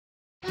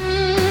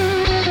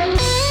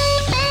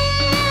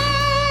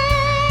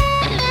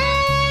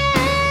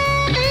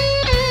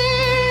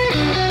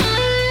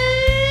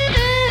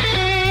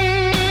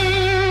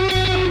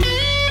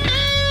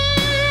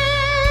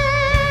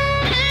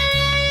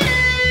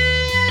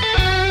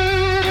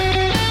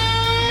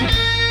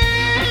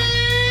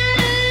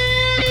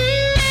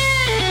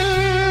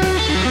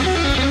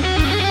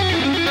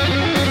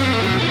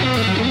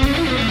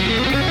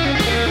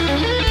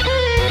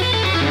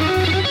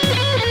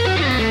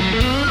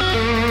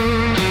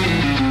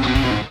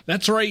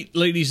That's right,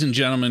 ladies and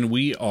gentlemen.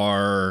 We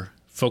are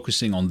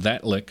focusing on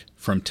that lick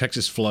from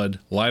Texas Flood,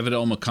 live at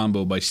El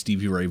Mocambo by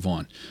Stevie Ray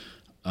Vaughan.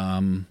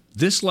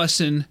 This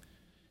lesson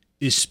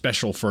is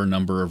special for a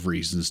number of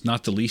reasons,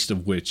 not the least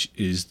of which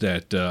is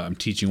that I'm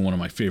teaching one of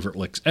my favorite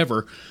licks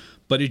ever,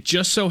 but it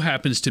just so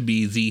happens to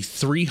be the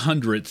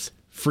 300th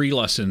free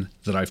lesson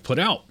that I've put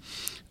out.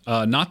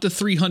 Not the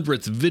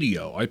 300th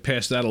video. I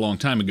passed that a long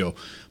time ago.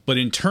 But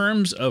in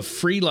terms of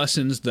free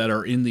lessons that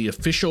are in the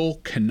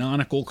official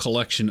canonical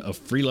collection of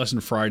Free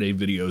Lesson Friday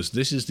videos,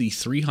 this is the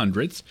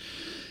 300th.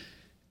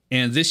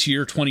 And this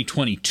year,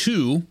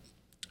 2022,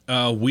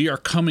 we are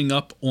coming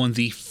up on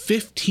the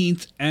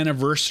 15th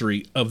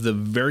anniversary of the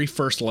very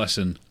first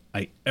lesson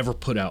I ever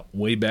put out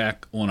way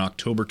back on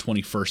October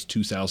 21st,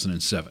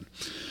 2007.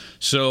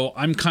 So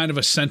I'm kind of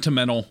a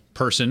sentimental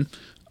person.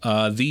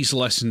 These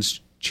lessons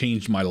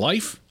changed my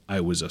life.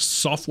 I was a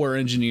software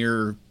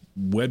engineer,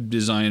 web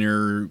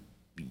designer,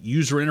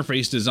 user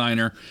interface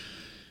designer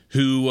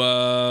who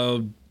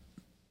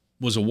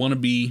was a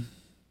wannabe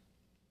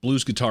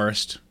blues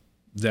guitarist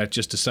that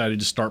just decided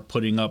to start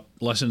putting up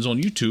lessons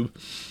on YouTube.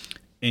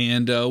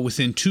 And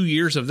within 2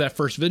 years of that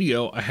first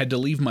video, I had to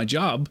leave my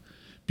job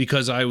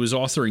because I was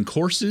authoring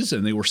courses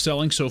and they were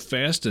selling so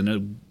fast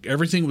and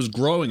everything was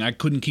growing. I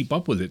couldn't keep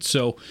up with it.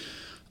 So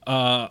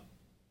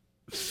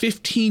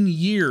 15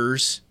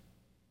 years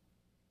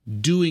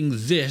doing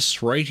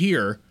this right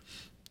here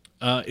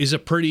is a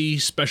pretty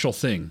special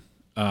thing.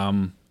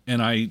 And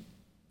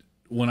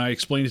when I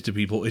explain it to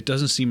people, it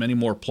doesn't seem any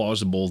more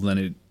plausible than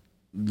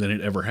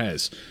it ever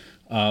has.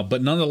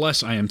 But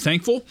nonetheless, I am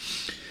thankful.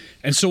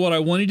 And so what I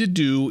wanted to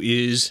do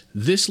is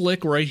this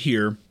lick right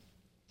here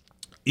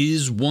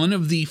is one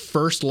of the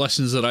first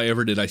lessons that I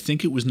ever did. I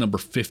think it was number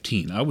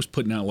 15. I was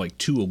putting out like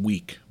 2 a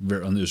week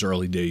on those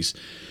early days.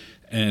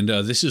 And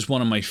this is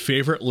one of my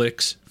favorite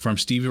licks from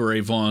Stevie Ray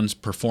Vaughan's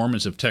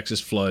performance of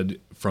Texas Flood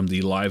from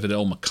the Live at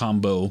El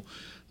Mocambo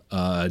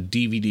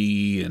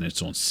DVD, and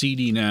it's on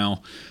CD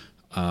now.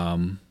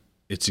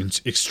 It's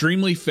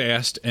extremely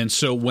fast, and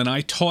so when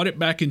I taught it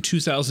back in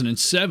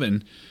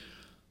 2007,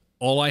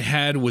 all I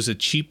had was a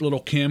cheap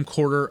little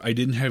camcorder. I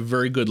didn't have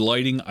very good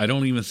lighting. I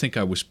don't even think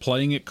I was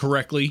playing it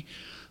correctly.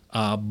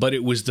 But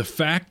it was the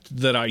fact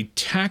that I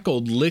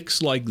tackled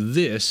licks like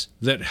this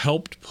that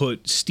helped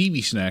put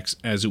Stevie Snacks,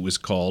 as it was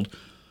called,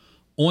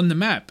 on the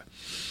map.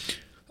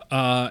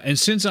 And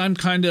since I'm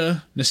kind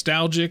of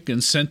nostalgic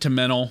and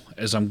sentimental,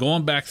 as I'm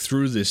going back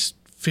through this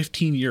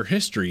 15-year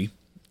history,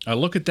 I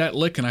look at that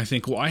lick and I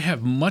think, well, I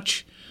have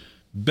much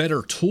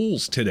better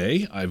tools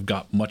today. I've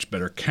got much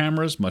better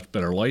cameras, much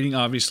better lighting,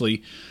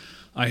 obviously.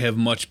 I have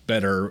much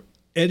better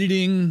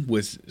editing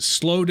with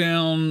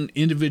slowdown,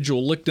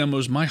 individual lick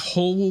demos. My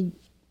whole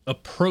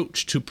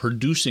approach to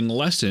producing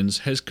lessons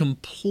has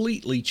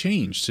completely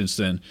changed since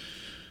then.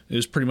 It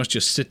was pretty much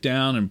just sit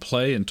down and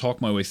play and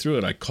talk my way through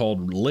it. I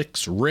called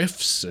licks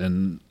riffs,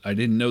 and I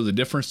didn't know the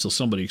difference till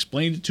somebody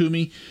explained it to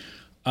me.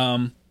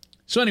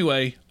 So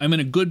anyway, I'm in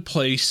a good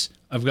place.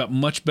 I've got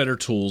much better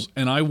tools,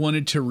 and I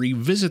wanted to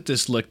revisit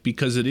this lick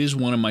because it is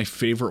one of my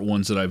favorite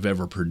ones that I've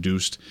ever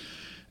produced.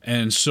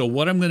 And so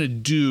what I'm going to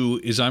do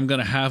is I'm going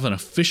to have an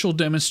official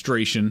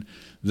demonstration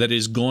that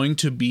is going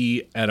to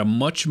be at a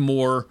much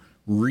more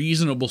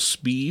reasonable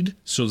speed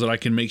so that I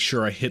can make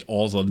sure I hit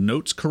all the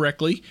notes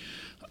correctly.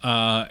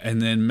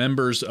 And then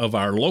members of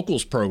our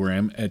locals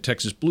program at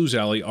Texas Blues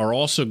Alley are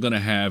also going to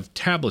have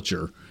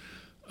tablature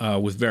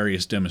with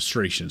various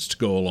demonstrations to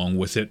go along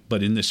with it.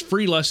 But in this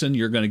free lesson,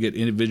 you're going to get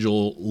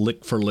individual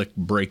lick-for-lick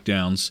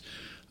breakdowns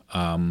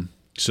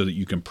so that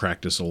you can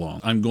practice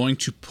along. I'm going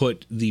to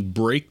put the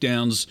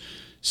breakdowns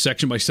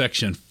section by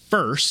section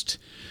first,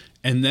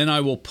 and then I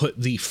will put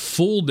the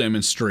full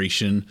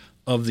demonstration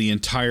of the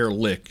entire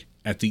lick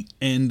at the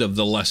end of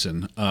the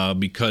lesson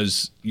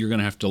because you're going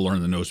to have to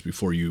learn the notes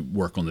before you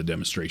work on the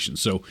demonstration.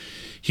 So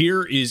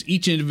here is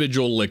each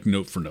individual lick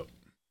note for note.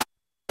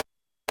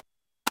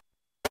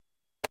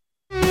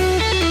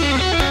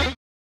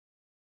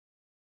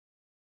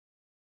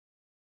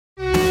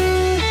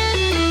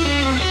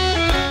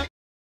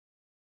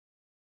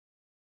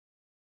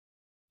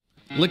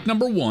 Lick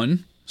number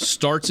 1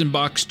 starts in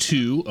box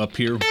 2 up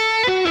here.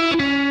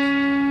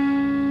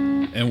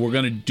 And we're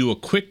going to do a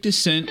quick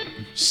descent,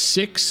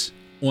 6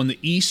 on the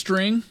E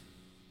string,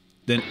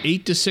 then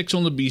 8 to 6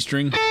 on the B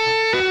string.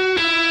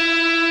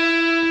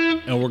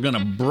 And we're going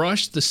to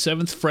brush the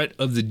 7th fret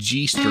of the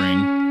G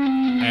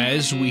string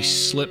as we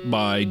slip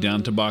by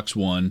down to box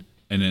 1,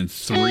 and then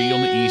 3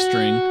 on the E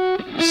string,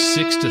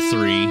 6 to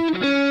 3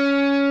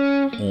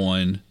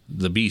 on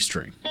the B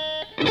string.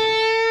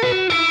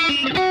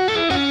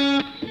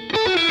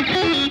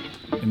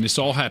 And this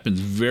all happens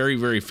very,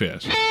 very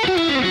fast.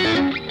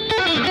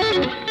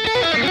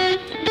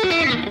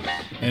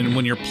 And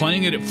when you're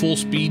playing it at full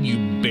speed,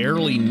 you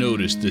barely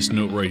notice this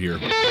note right here.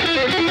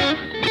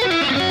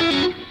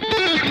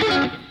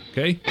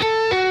 Okay?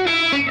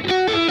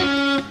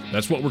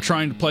 That's what we're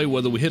trying to play.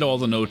 Whether we hit all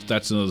the notes,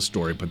 that's another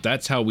story. But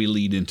that's how we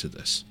lead into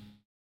this.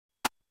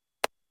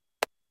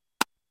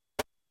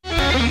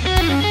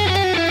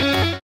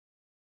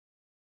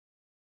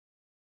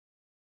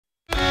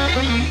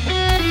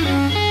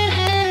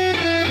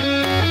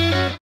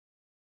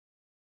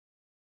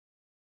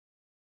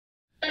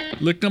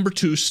 Lick number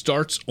 2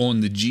 starts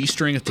on the G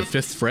string at the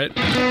 5th fret.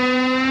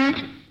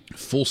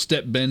 Full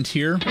step bend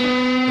here,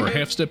 or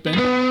half step bend.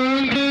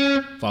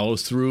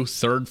 Follows through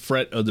 3rd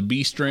fret of the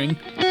B string,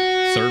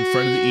 3rd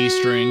fret of the E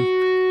string,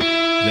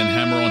 then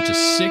hammer onto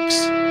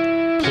 6,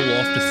 pull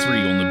off to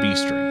 3 on the B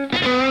string.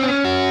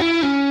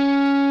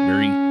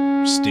 Very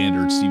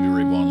standard Stevie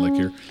Ray Vaughan lick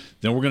here.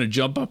 Then we're going to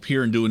jump up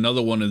here and do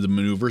another one of the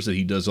maneuvers that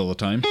he does all the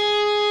time.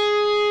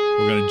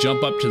 We're going to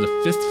jump up to the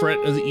 5th fret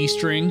of the E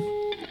string,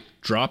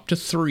 drop to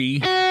 3,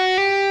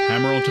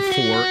 hammer onto 4,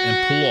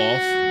 and pull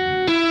off,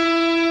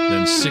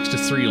 then 6 to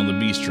 3 on the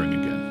B string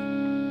again.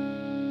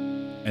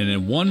 And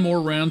then one more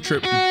round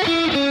trip.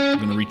 We're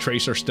going to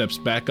retrace our steps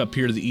back up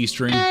here to the E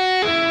string,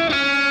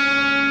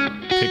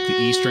 pick the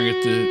E string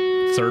at the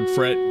 3rd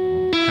fret,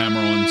 hammer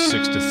on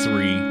 6 to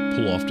 3,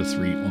 pull off to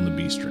 3 on the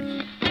B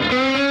string.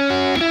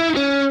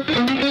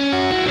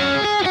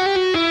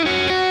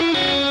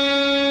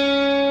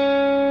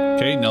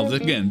 Okay, now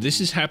again, this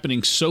is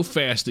happening so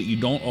fast that you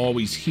don't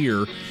always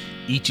hear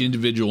each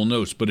individual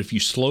notes, but if you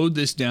slowed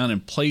this down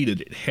and played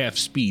it at half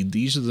speed,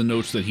 these are the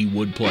notes that he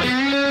would play.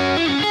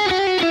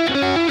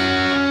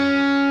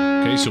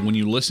 Okay, so when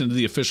you listen to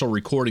the official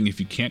recording, if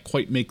you can't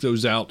quite make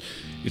those out,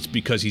 it's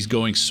because he's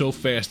going so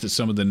fast that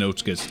some of the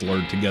notes get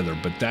slurred together.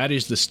 But that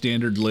is the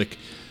standard lick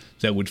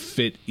that would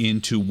fit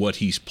into what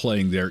he's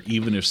playing there,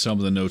 even if some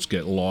of the notes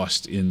get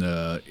lost in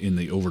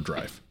the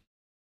overdrive.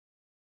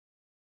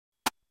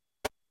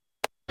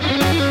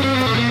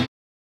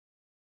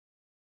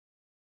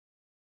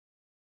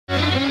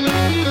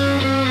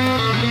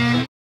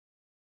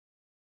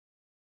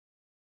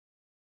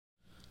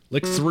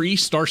 Lick 3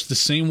 starts the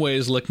same way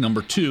as lick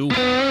number 2. We did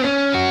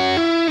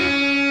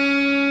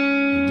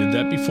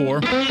that before.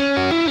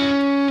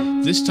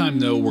 This time,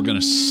 though, we're going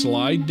to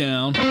slide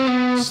down,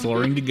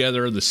 slurring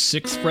together the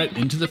 6th fret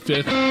into the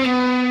 5th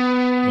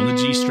on the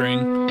G string,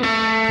 pull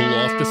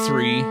off to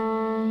 3,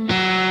 and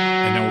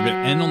now we're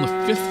going to end on the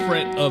 5th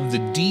fret of the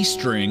D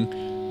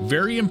string.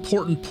 Very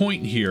important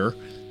point here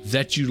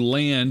that you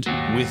land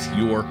with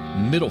your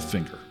middle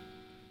finger,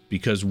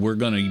 because we're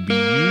going to be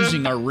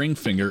using our ring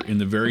finger in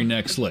the very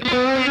next lick. Okay?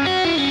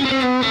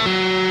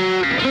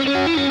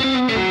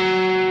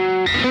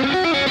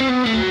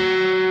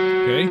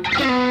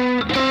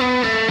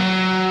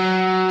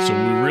 So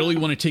we really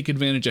want to take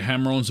advantage of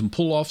hammer-ons and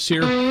pull-offs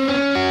here. All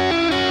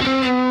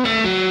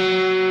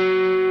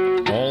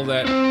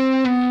that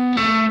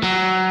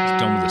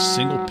is done with a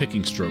single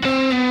picking stroke.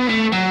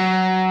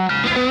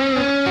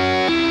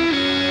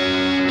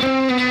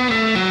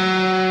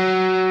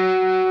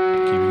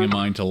 In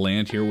mind to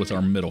land here with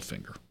our middle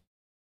finger.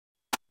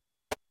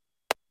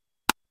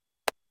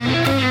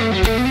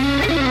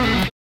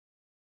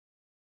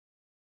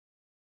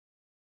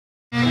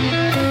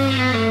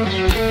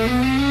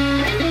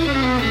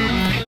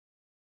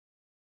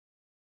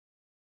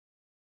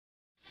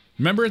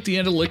 Remember, at the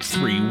end of lick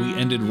 3, we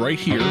ended right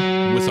here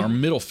with our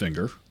middle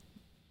finger,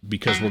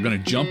 because we're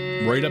going to jump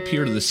right up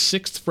here to the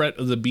 6th fret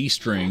of the B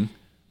string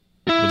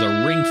with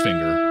our ring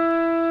finger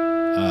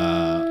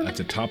at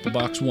the top of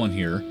box 1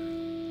 here.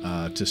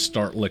 To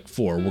start lick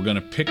 4. We're going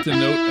to pick the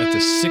note at the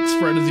 6th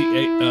fret of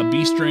the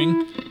B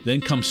string, then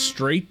come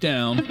straight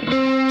down to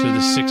the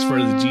 6th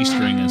fret of the G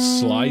string and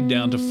slide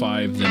down to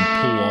 5, then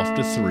pull off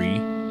to 3.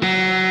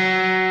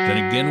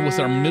 Then again with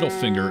our middle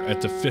finger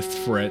at the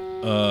 5th fret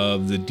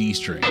of the D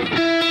string.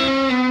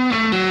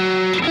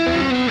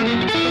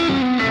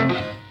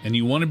 And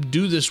you want to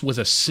do this with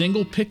a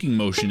single picking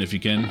motion if you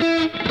can.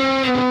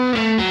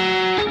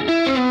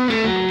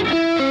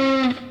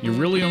 You're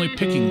really only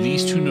picking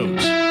these 2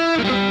 notes.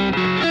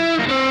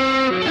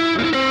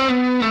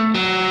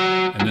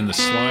 And then the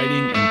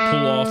sliding and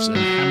pull-offs and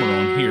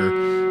hammer-on here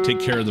take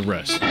care of the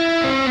rest.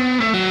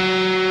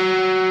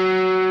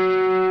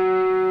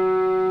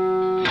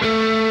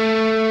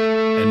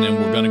 And then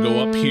we're going to go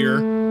up here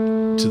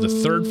to the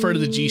 3rd fret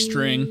of the G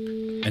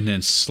string and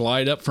then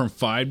slide up from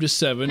 5 to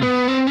 7 on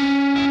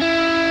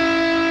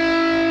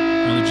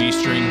the G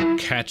string,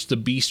 catch the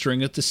B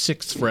string at the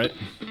 6th fret,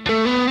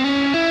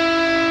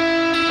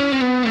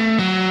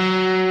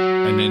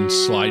 and then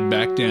slide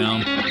back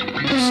down,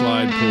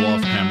 slide, pull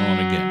off, hammer on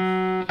again.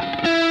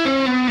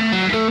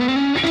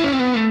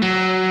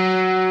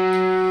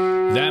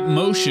 That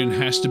motion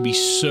has to be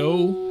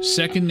so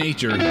second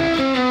nature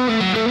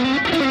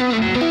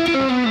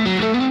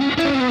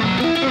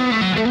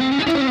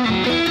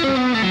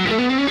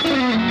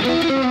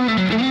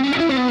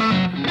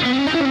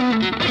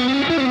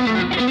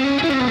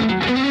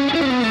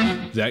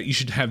that you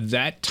should have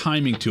that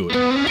timing to it.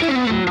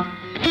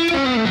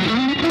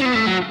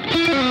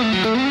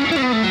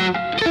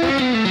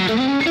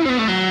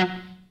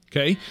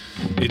 Okay,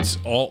 it's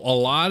all, a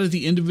lot of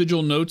the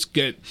individual notes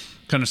get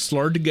kind of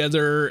slurred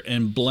together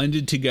and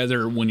blended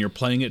together when you're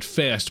playing it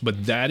fast,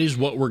 but that is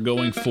what we're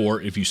going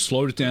for. If you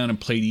slowed it down and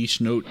played each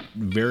note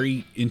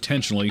very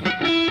intentionally,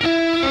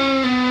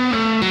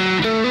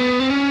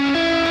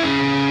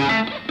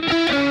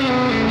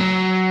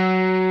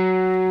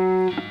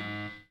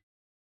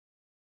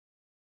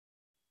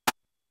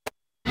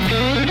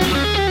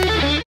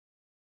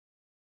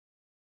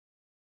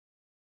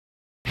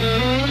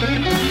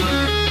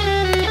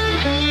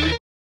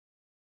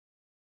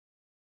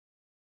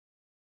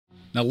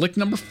 Now lick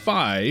number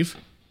 5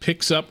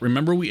 picks up.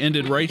 Remember, we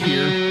ended right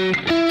here. The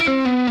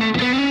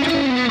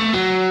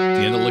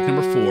end of lick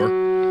number 4.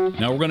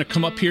 Now we're going to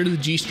come up here to the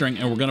G string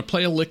and we're going to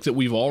play a lick that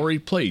we've already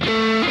played.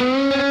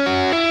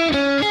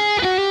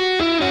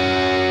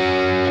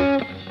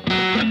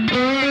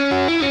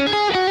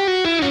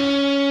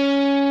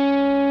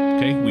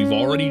 Okay, we've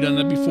already done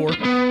that before.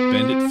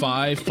 Bend at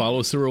 5,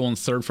 follow through on the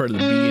 3rd fret of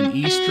the B and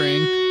E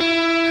string,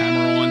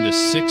 hammer on to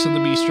 6 on the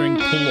B string,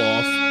 pull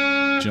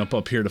off, jump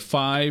up here to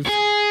 5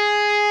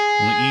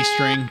 on the E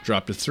string,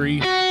 drop to 3,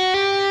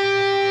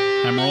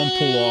 hammer on,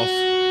 pull off,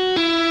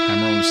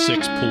 hammer on to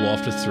 6, pull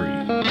off to 3.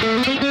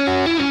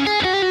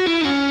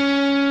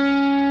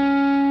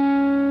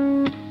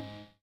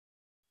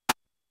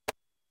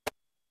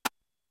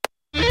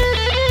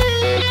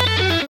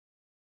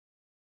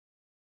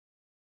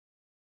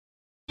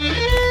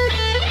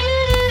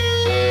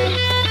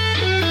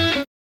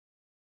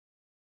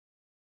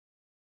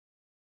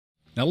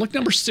 Now, lick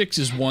number 6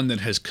 is one that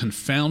has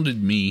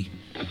confounded me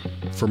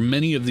for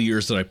many of the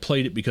years that I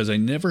played it because I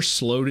never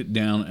slowed it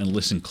down and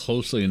listened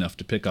closely enough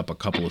to pick up a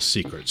couple of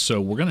secrets. So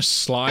we're going to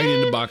slide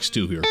into box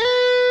 2 here.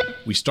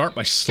 We start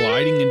by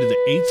sliding into the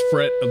 8th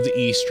fret of the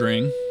E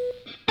string,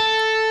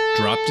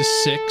 drop to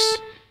 6,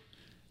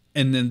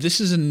 and then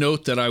this is a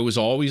note that I was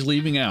always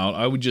leaving out.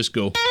 I would just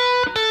go,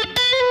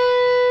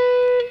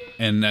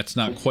 and that's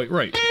not quite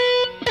right.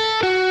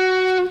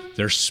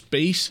 There's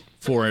space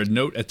for a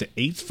note at the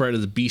 8th fret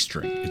of the B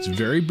string. It's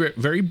very,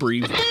 very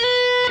brief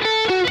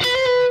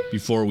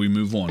before we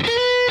move on.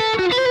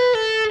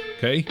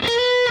 Okay?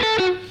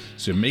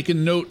 So make a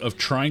note of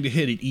trying to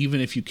hit it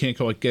even if you can't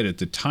quite get it.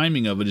 The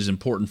timing of it is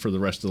important for the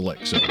rest of the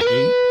lick. So 8,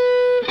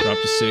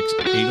 drop to 6,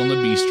 8 on the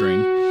B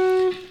string.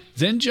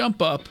 Then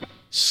jump up,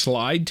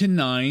 slide to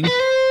 9,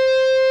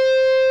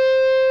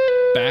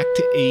 back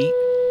to 8,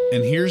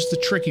 and here's the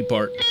tricky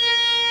part.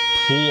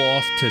 Pull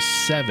off to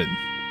 7.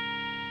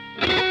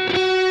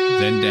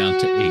 Then down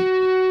to 8.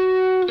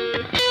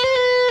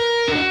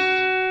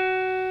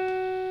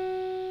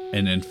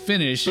 And then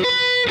finish 8,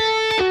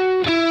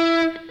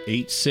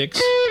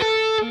 6,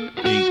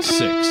 8,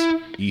 6.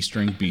 E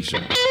string, B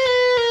string.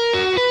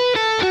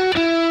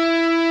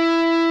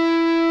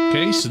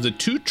 Okay, so the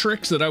 2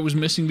 tricks that I was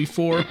missing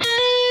before,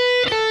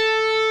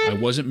 I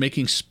wasn't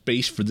making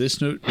space for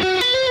this note,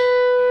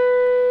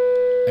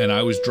 and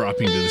I was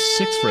dropping to the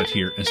 6th fret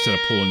here instead of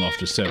pulling off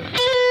to 7.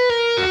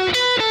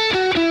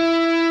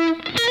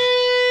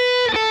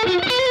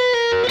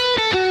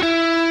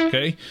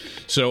 Okay,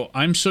 so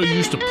I'm so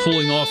used to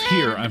pulling off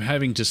here, I'm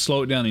having to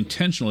slow it down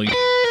intentionally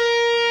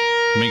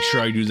to make sure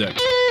I do that.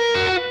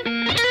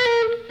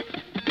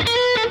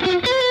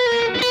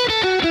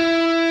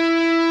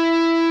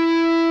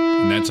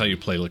 And that's how you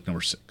play lick number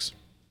 6.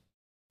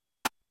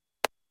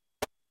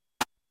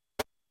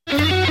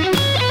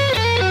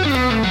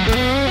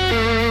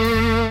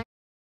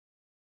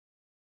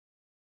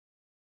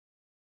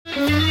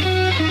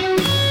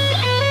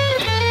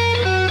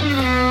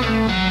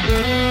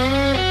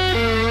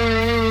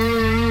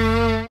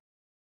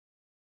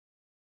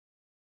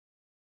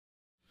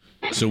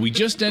 So we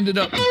just ended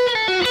up at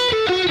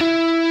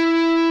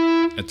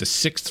the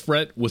 6th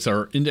fret with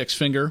our index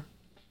finger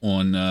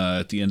on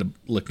at the end of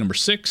lick number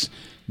 6.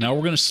 Now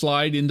we're going to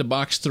slide into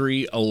box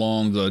 3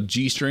 along the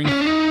G string,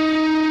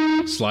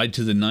 slide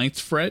to the 9th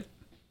fret,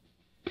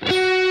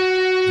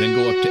 then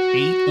go up to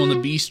 8 on the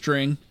B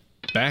string,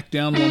 back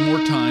down one more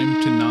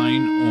time to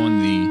 9 on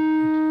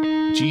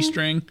the G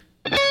string,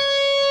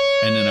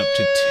 and then up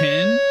to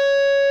 10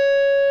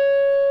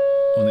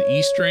 on the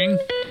E string,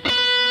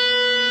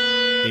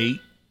 8,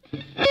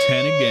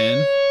 10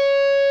 again,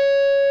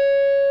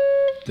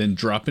 then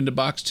drop into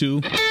box 2,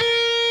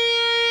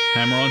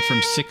 hammer on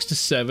from 6 to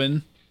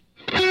 7,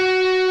 8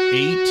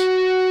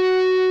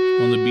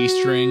 on the B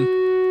string,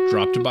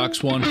 drop to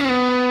box 1,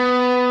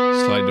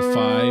 slide to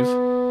 5,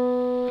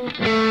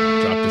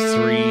 drop to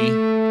 3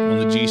 on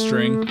the G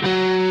string,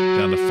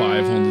 down to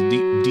 5 on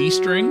the D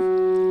string,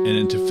 and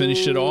then to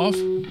finish it off,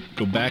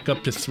 go back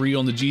up to 3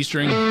 on the G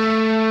string,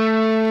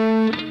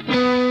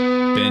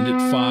 bend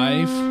at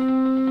 5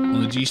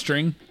 on the G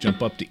string,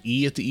 jump up to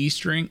E at the E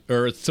string,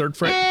 or 3rd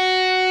fret,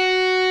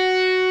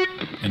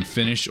 and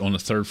finish on the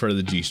 3rd fret of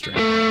the G string.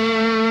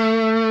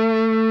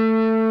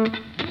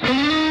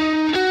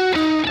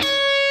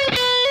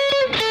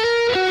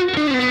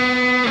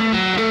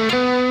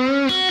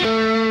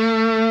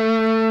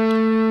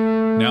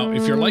 Now,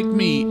 if you're like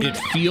me, it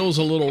feels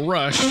a little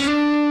rushed.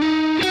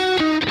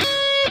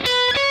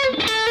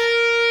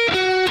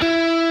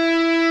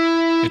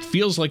 It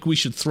feels like we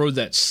should throw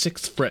that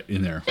 6th fret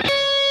in there.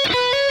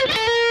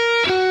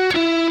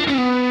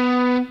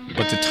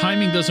 But the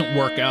timing doesn't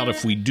work out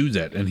if we do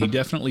that, and he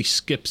definitely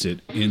skips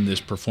it in this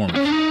performance.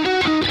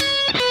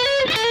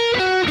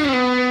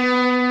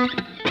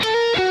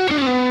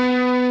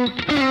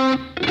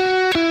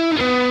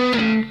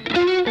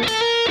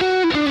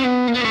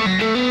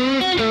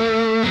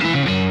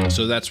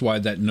 So that's why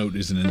that note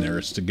isn't in there.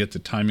 It's to get the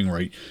timing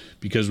right,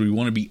 because we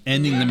want to be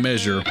ending the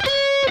measure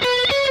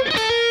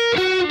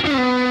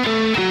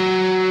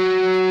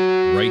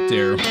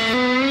there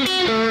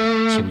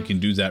so we can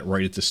do that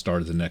right at the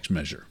start of the next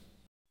measure.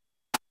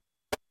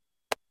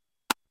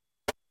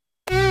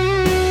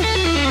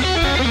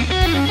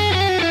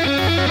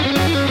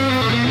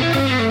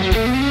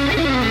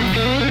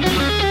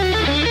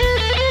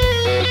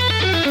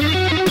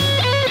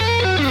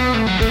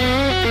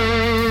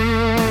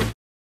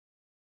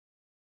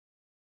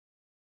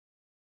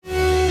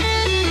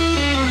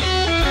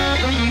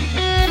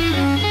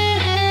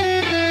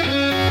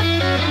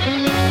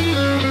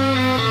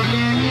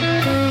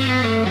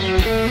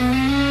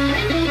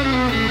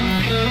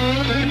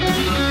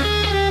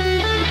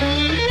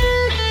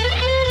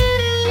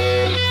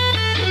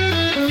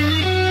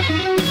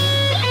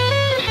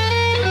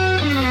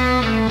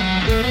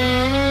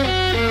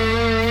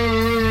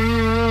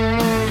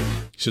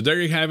 So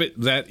there you have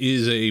it. That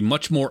is a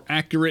much more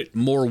accurate,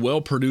 more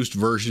well-produced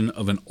version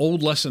of an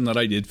old lesson that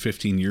I did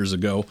 15 years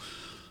ago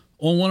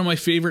on one of my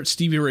favorite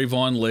Stevie Ray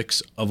Vaughan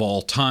licks of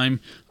all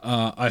time.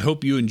 I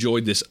hope you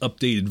enjoyed this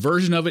updated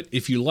version of it.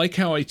 If you like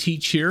how I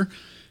teach here,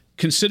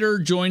 consider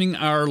joining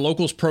our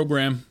Locals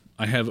program.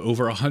 I have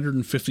over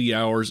 150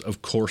 hours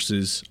of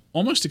courses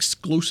almost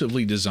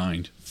exclusively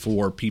designed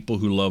for people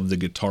who love the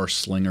guitar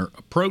slinger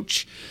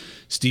approach.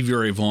 Stevie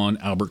Ray Vaughan,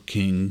 Albert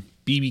King,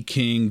 B.B.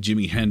 King,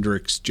 Jimi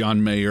Hendrix,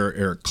 John Mayer,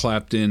 Eric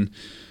Clapton,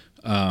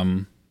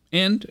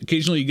 and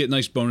occasionally you get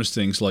nice bonus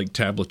things like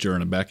tablature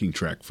and a backing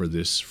track for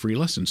this free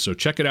lesson. So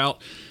check it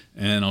out,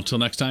 and until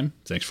next time,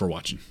 thanks for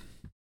watching.